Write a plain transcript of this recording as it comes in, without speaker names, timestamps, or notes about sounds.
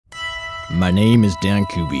My name is Dan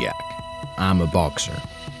Kubiak. I'm a boxer.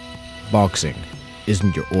 Boxing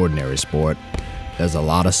isn't your ordinary sport. There's a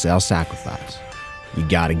lot of self-sacrifice. You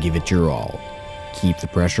gotta give it your all. Keep the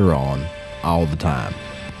pressure on all the time.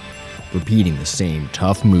 Repeating the same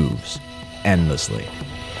tough moves endlessly.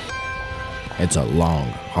 It's a long,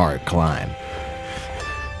 hard climb.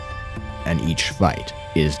 And each fight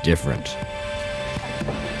is different.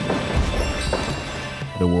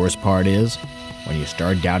 The worst part is when you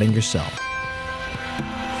start doubting yourself.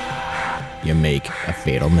 You make a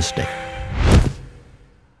fatal mistake.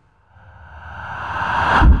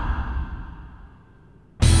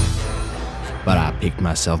 But I picked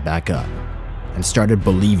myself back up and started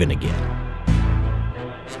believing again.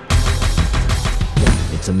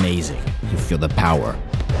 It's amazing. You feel the power.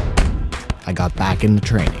 I got back into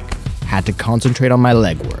training. Had to concentrate on my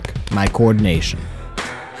leg work, my coordination.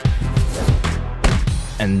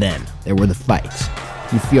 And then there were the fights.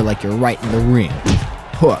 You feel like you're right in the ring.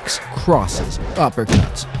 Hooks, crosses,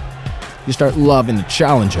 uppercuts. You start loving the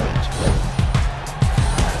challenge of it.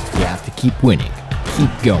 You have to keep winning,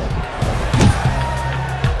 keep going.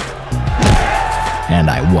 And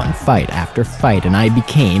I won fight after fight, and I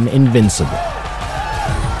became invincible.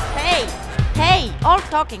 Hey, all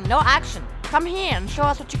talking, no action. Come here and show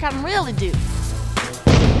us what you can really do.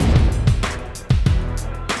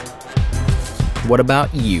 What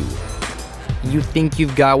about you? You think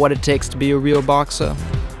you've got what it takes to be a real boxer?